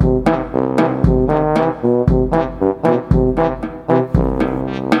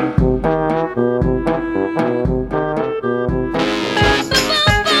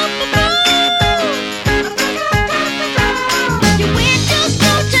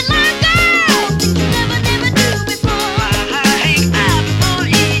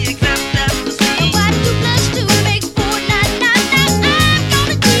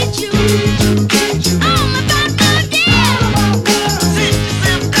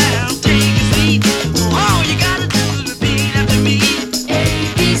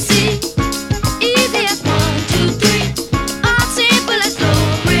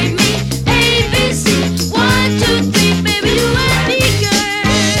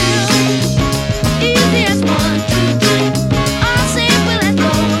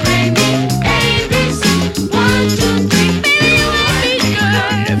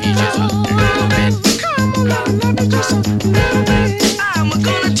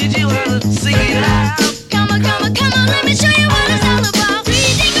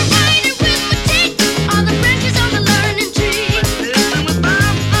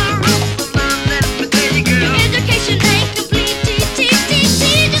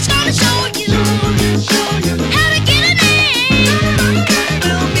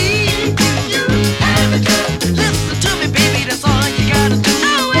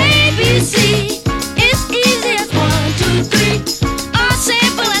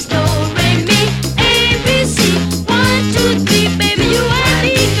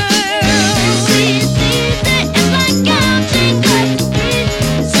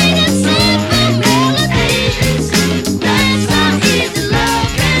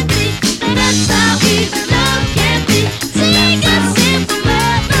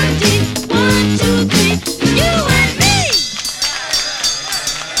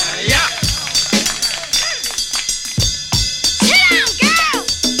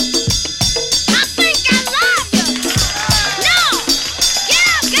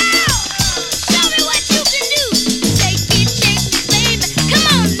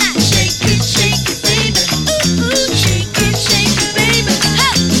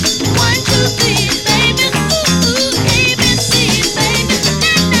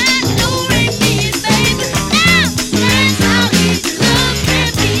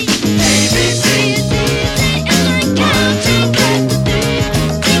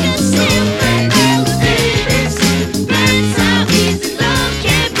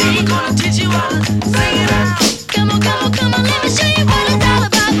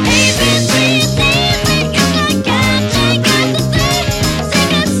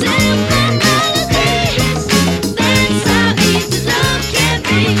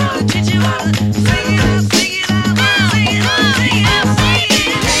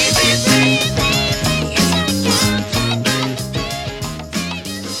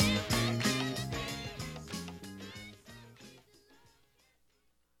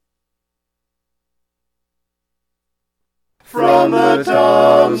 from the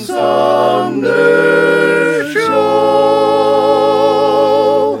Tom Sumner Show.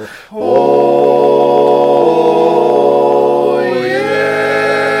 Oh,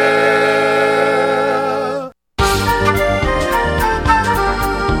 yeah.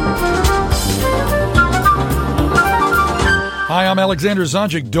 Hi, I'm Alexander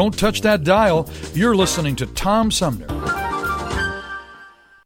Zonjic. Don't touch that dial. You're listening to Tom Sumner